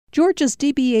Georgia's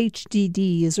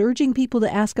DBHDD is urging people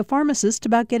to ask a pharmacist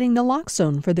about getting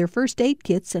naloxone for their first aid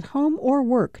kits at home or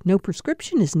work. No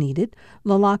prescription is needed.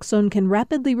 Naloxone can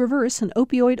rapidly reverse an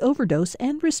opioid overdose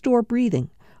and restore breathing.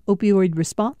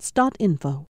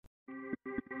 Opioidresponse.info.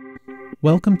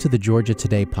 Welcome to the Georgia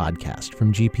Today podcast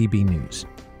from GPB News.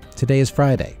 Today is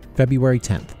Friday, February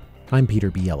 10th. I'm Peter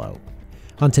Biello.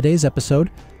 On today's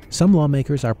episode, some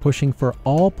lawmakers are pushing for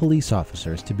all police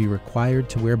officers to be required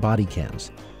to wear body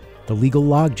cams. The legal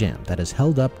logjam that has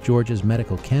held up Georgia's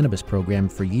medical cannabis program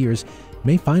for years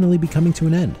may finally be coming to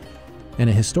an end, and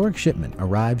a historic shipment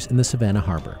arrives in the Savannah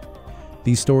harbor.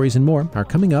 These stories and more are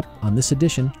coming up on this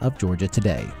edition of Georgia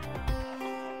Today.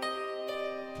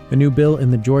 A new bill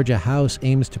in the Georgia House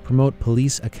aims to promote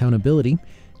police accountability.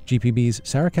 GPB's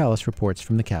Sarah Callis reports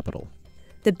from the Capitol.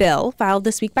 The bill, filed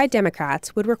this week by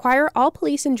Democrats, would require all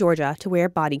police in Georgia to wear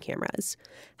body cameras.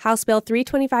 House Bill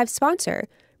 325 sponsor,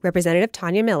 Representative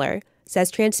Tanya Miller, says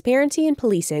transparency in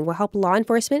policing will help law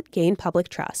enforcement gain public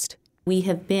trust. We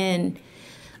have been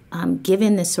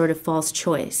given this sort of false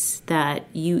choice that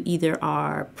you either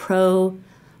are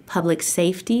pro-public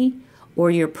safety or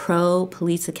you're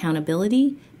pro-police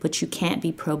accountability, but you can't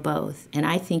be pro-both. And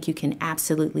I think you can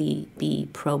absolutely be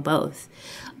pro-both.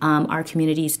 Our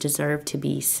communities deserve to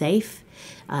be safe.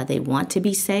 They want to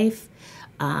be safe,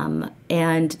 and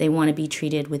they want to be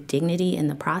treated with dignity in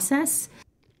the process.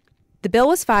 The bill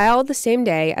was filed the same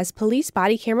day as police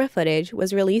body camera footage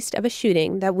was released of a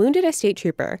shooting that wounded a state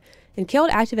trooper and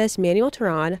killed activist Manuel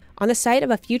Turan on the site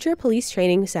of a future police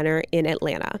training center in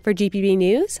Atlanta. For GPB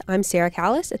News, I'm Sarah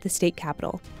Callis at the state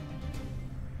capitol.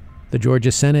 The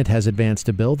Georgia Senate has advanced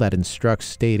a bill that instructs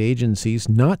state agencies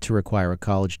not to require a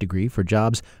college degree for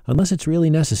jobs unless it's really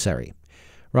necessary.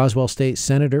 Roswell State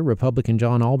Senator Republican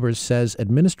John Albers says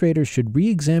administrators should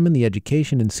re-examine the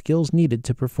education and skills needed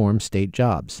to perform state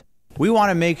jobs. We want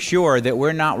to make sure that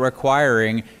we're not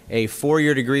requiring a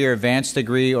four-year degree or advanced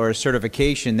degree or a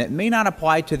certification that may not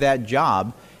apply to that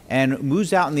job and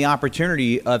moves out in the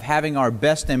opportunity of having our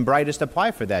best and brightest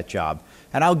apply for that job.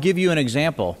 And I'll give you an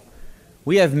example.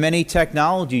 We have many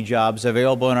technology jobs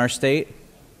available in our state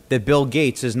that Bill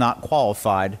Gates is not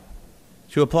qualified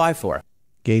to apply for.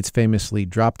 Gates famously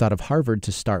dropped out of Harvard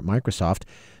to start Microsoft.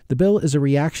 The bill is a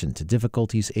reaction to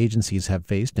difficulties agencies have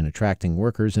faced in attracting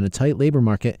workers in a tight labor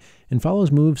market and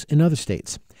follows moves in other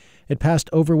states. It passed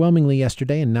overwhelmingly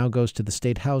yesterday and now goes to the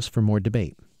state house for more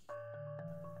debate.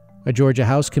 A Georgia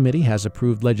House committee has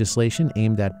approved legislation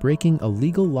aimed at breaking a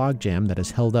legal logjam that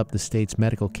has held up the state's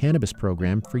medical cannabis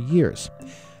program for years.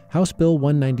 House Bill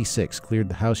 196 cleared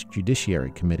the House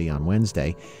Judiciary Committee on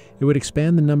Wednesday. It would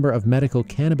expand the number of medical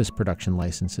cannabis production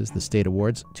licenses the state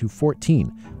awards to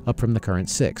 14, up from the current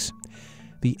 6.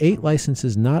 The 8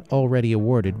 licenses not already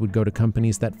awarded would go to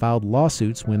companies that filed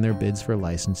lawsuits when their bids for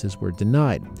licenses were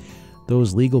denied.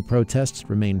 Those legal protests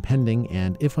remain pending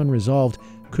and, if unresolved,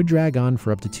 could drag on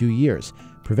for up to 2 years,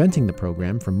 preventing the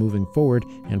program from moving forward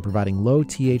and providing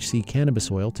low-THC cannabis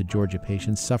oil to Georgia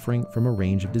patients suffering from a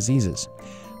range of diseases.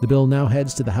 The bill now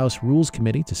heads to the House Rules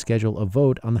Committee to schedule a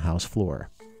vote on the House floor.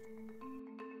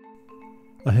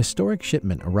 A historic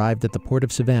shipment arrived at the Port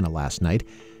of Savannah last night.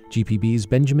 GPB's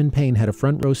Benjamin Payne had a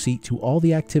front row seat to all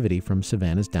the activity from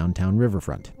Savannah's downtown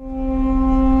riverfront.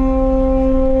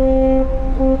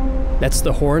 That's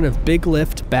the horn of Big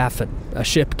Lift Baffin, a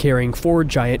ship carrying 4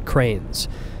 giant cranes.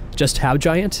 Just how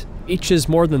giant? Each is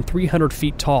more than 300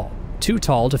 feet tall, too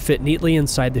tall to fit neatly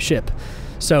inside the ship.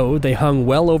 So they hung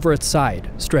well over its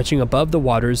side, stretching above the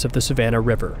waters of the Savannah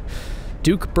River.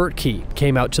 Duke Bertkey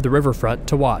came out to the riverfront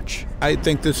to watch. I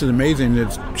think this is amazing.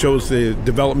 It shows the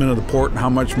development of the port and how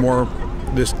much more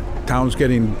this town's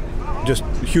getting, just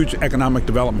huge economic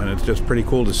development. It's just pretty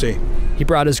cool to see. He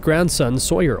brought his grandson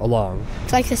Sawyer along.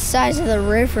 It's like the size of the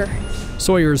river.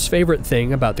 Sawyer's favorite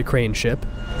thing about the crane ship,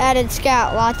 And it's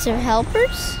got lots of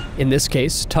helpers. In this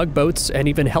case, tugboats and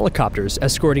even helicopters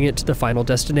escorting it to the final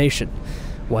destination.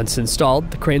 Once installed,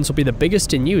 the cranes will be the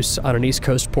biggest in use on an East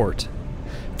Coast port.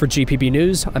 For GPB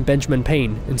News, I'm Benjamin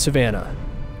Payne in Savannah.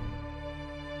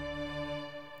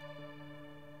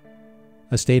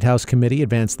 A State House committee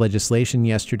advanced legislation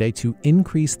yesterday to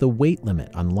increase the weight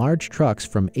limit on large trucks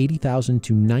from 80,000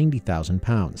 to 90,000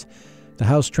 pounds. The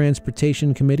House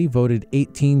Transportation Committee voted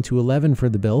 18-11 for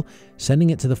the bill, sending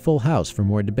it to the full House for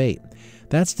more debate.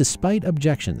 That's despite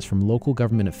objections from local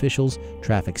government officials,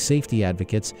 traffic safety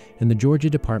advocates, and the Georgia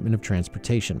Department of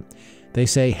Transportation. They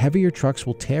say heavier trucks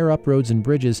will tear up roads and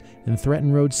bridges and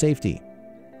threaten road safety.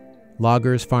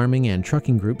 Loggers, farming, and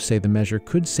trucking groups say the measure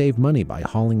could save money by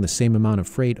hauling the same amount of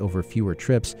freight over fewer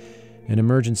trips. An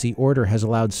emergency order has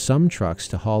allowed some trucks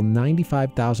to haul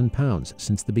 95,000 pounds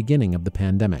since the beginning of the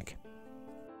pandemic.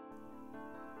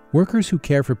 Workers who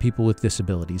care for people with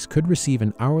disabilities could receive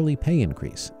an hourly pay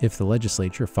increase if the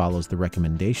legislature follows the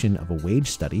recommendation of a wage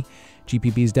study.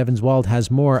 GPB's Devin Wald has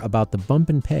more about the bump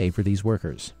in pay for these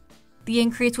workers. The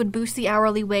increase would boost the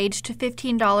hourly wage to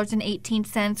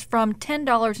 $15.18 from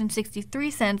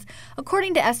 $10.63,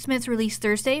 according to estimates released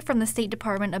Thursday from the State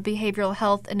Department of Behavioral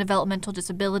Health and Developmental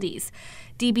Disabilities.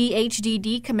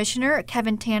 DBHDD Commissioner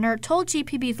Kevin Tanner told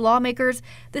GPB's lawmakers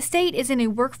the state is in a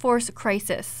workforce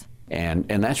crisis. And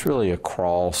that's really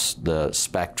across the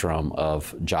spectrum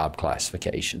of job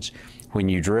classifications. When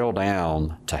you drill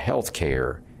down to health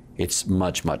care, it's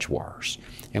much, much worse.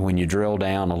 And when you drill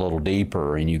down a little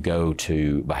deeper and you go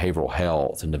to behavioral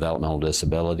health and developmental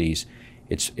disabilities,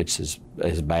 it's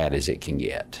as bad as it can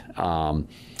get.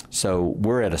 So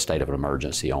we're at a state of an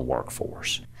emergency on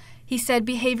workforce. He said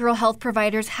behavioral health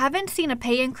providers haven't seen a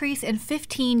pay increase in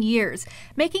 15 years,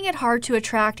 making it hard to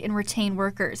attract and retain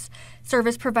workers.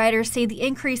 Service providers say the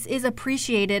increase is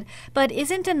appreciated, but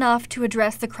isn't enough to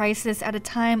address the crisis at a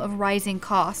time of rising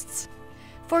costs.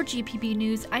 For GPB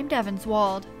News, I'm Devin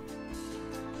Wald.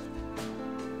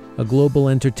 A global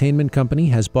entertainment company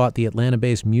has bought the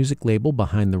Atlanta-based music label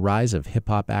behind the rise of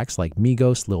hip-hop acts like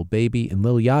Migos, Lil Baby, and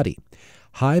Lil Yachty.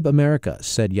 Hybe America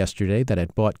said yesterday that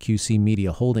it bought QC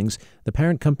Media Holdings, the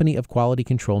parent company of Quality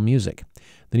Control Music.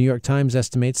 The New York Times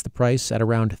estimates the price at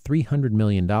around $300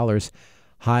 million.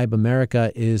 Hybe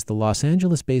America is the Los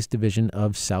Angeles-based division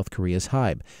of South Korea's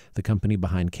Hybe, the company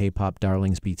behind K-pop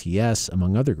darlings BTS,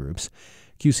 among other groups.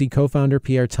 QC co-founder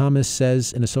Pierre Thomas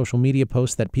says in a social media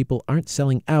post that people aren't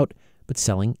selling out, but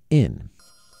selling in.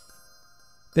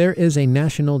 There is a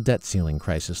national debt ceiling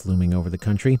crisis looming over the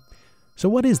country. So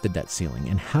what is the debt ceiling,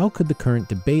 and how could the current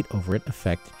debate over it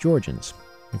affect Georgians?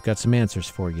 We've got some answers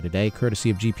for you today, courtesy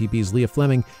of GPB's Leah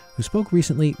Fleming, who spoke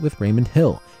recently with Raymond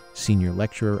Hill, senior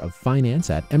lecturer of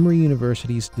finance at Emory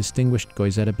University's distinguished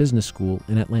Goizeta Business School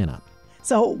in Atlanta.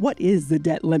 So what is the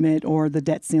debt limit, or the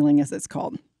debt ceiling as it's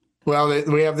called? Well,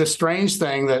 we have this strange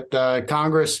thing that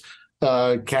Congress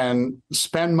can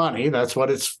spend money. That's what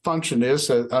its function is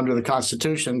under the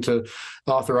Constitution, to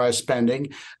authorize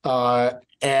spending. But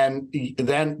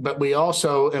we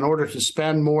also, in order to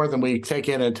spend more than we take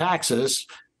in taxes,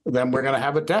 then we're going to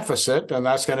have a deficit, and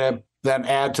that's going to then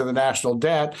add to the national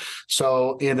debt.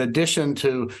 So in addition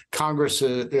to Congress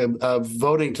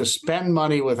voting to spend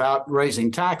money without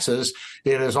raising taxes,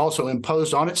 it has also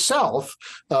imposed on itself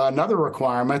another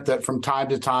requirement that from time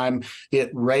to time it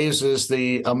raises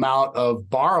the amount of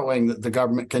borrowing that the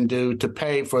government can do to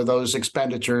pay for those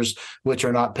expenditures which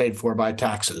are not paid for by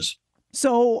taxes.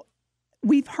 So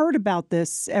we've heard about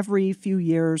this every few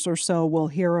years or so. We'll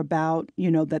hear about,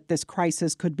 that this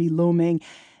crisis could be looming.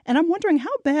 And I'm wondering,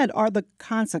 how bad are the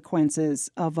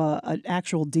consequences of an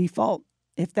actual default,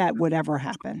 if that would ever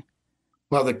happen?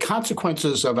 Well, the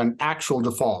consequences of an actual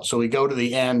default, so we go to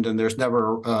the end and there's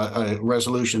never a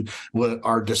resolution,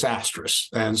 are disastrous.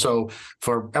 And so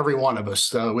for every one of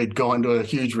us, we'd go into a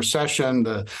huge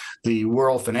recession. The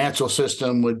world financial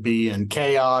system would be in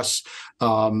chaos.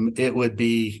 It would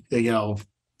be,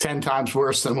 10 times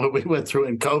worse than what we went through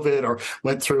in COVID or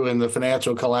went through in the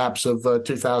financial collapse of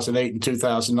 2008 and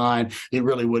 2009. It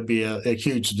really would be a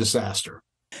huge disaster.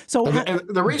 So, and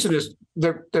the reason is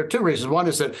there are two reasons. One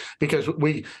is that because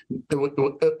we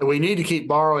need to keep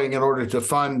borrowing in order to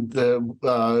fund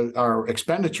our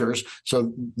expenditures,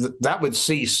 so that would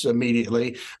cease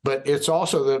immediately. But it's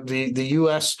also the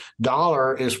U.S.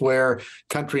 dollar is where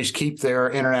countries keep their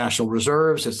international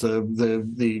reserves. It's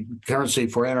the currency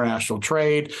for international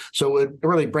trade. So it would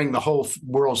really bring the whole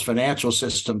world's financial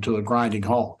system to a grinding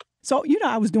halt. So,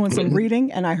 I was doing some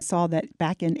reading, and I saw that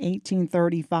back in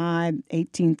 1835,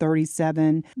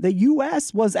 1837, the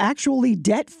U.S. was actually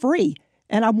debt-free.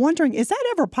 And I'm wondering, is that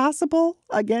ever possible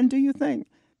again, do you think?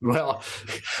 Well,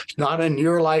 not in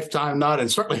your lifetime,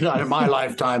 certainly not in my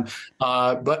lifetime.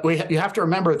 But you have to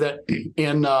remember that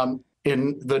in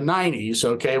the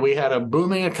 90s, we had a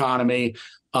booming economy.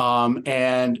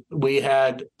 And we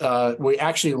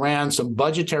actually ran some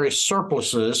budgetary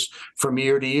surpluses from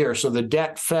year to year. So the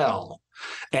debt fell.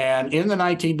 And in the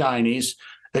 1990s,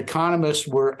 economists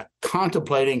were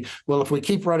contemplating, well, if we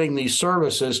keep running these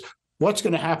services, what's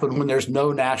going to happen when there's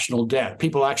no national debt?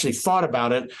 People actually thought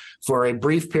about it for a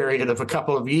brief period of a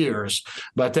couple of years.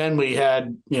 But then we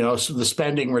had, the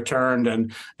spending returned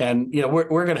and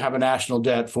we're going to have a national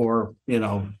debt for,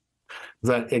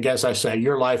 that, I guess I say,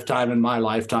 your lifetime and my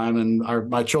lifetime and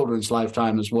my children's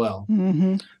lifetime as well.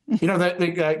 Mm-hmm.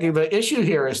 The issue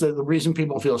here is that the reason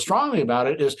people feel strongly about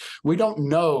it is we don't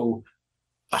know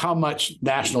how much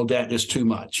national debt is too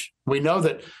much. We know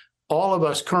that all of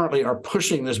us currently are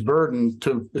pushing this burden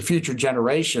to the future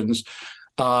generations.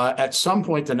 At some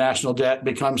point, the national debt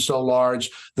becomes so large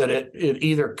that it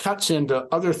either cuts into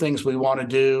other things we want to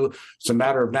do. It's a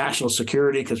matter of national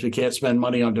security because we can't spend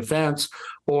money on defense,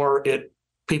 or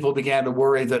people began to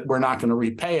worry that we're not going to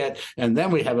repay it, and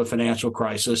then we have a financial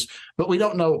crisis. But we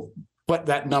don't know what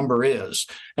that number is,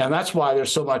 and that's why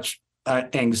there's so much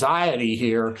anxiety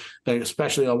here,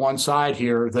 especially on one side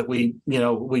here, that we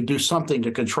do something to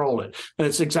control it. And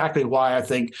it's exactly why I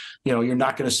think, you're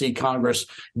not going to see Congress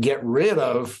get rid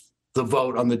of the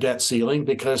vote on the debt ceiling,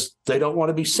 because they don't want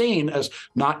to be seen as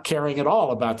not caring at all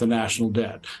about the national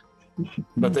debt.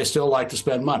 But they still like to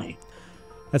spend money.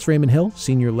 That's Raymond Hill,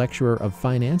 Senior Lecturer of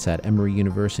Finance at Emory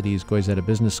University's Goizueta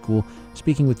Business School,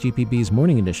 speaking with GPB's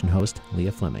Morning Edition host,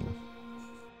 Leah Fleming.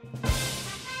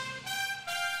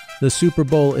 The Super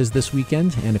Bowl is this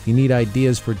weekend, and if you need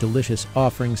ideas for delicious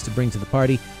offerings to bring to the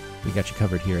party, we got you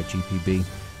covered here at GPB.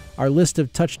 Our list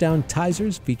of touchdown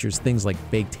tizers features things like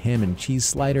baked ham and cheese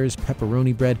sliders,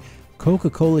 pepperoni bread,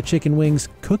 Coca-Cola chicken wings,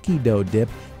 cookie dough dip,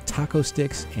 taco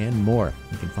sticks, and more.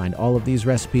 You can find all of these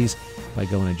recipes by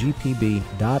going to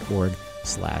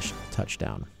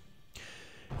gpb.org/touchdown.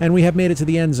 And we have made it to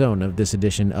the end zone of this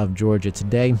edition of Georgia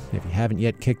Today. If you haven't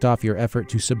yet kicked off your effort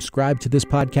to subscribe to this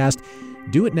podcast,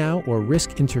 do it now or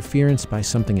risk interference by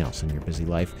something else in your busy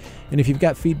life. And if you've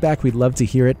got feedback, we'd love to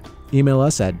hear it. Email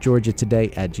us at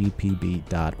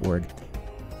georgiatoday@gpb.org.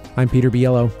 I'm Peter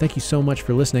Biello. Thank you so much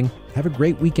for listening. Have a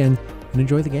great weekend and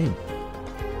enjoy the game.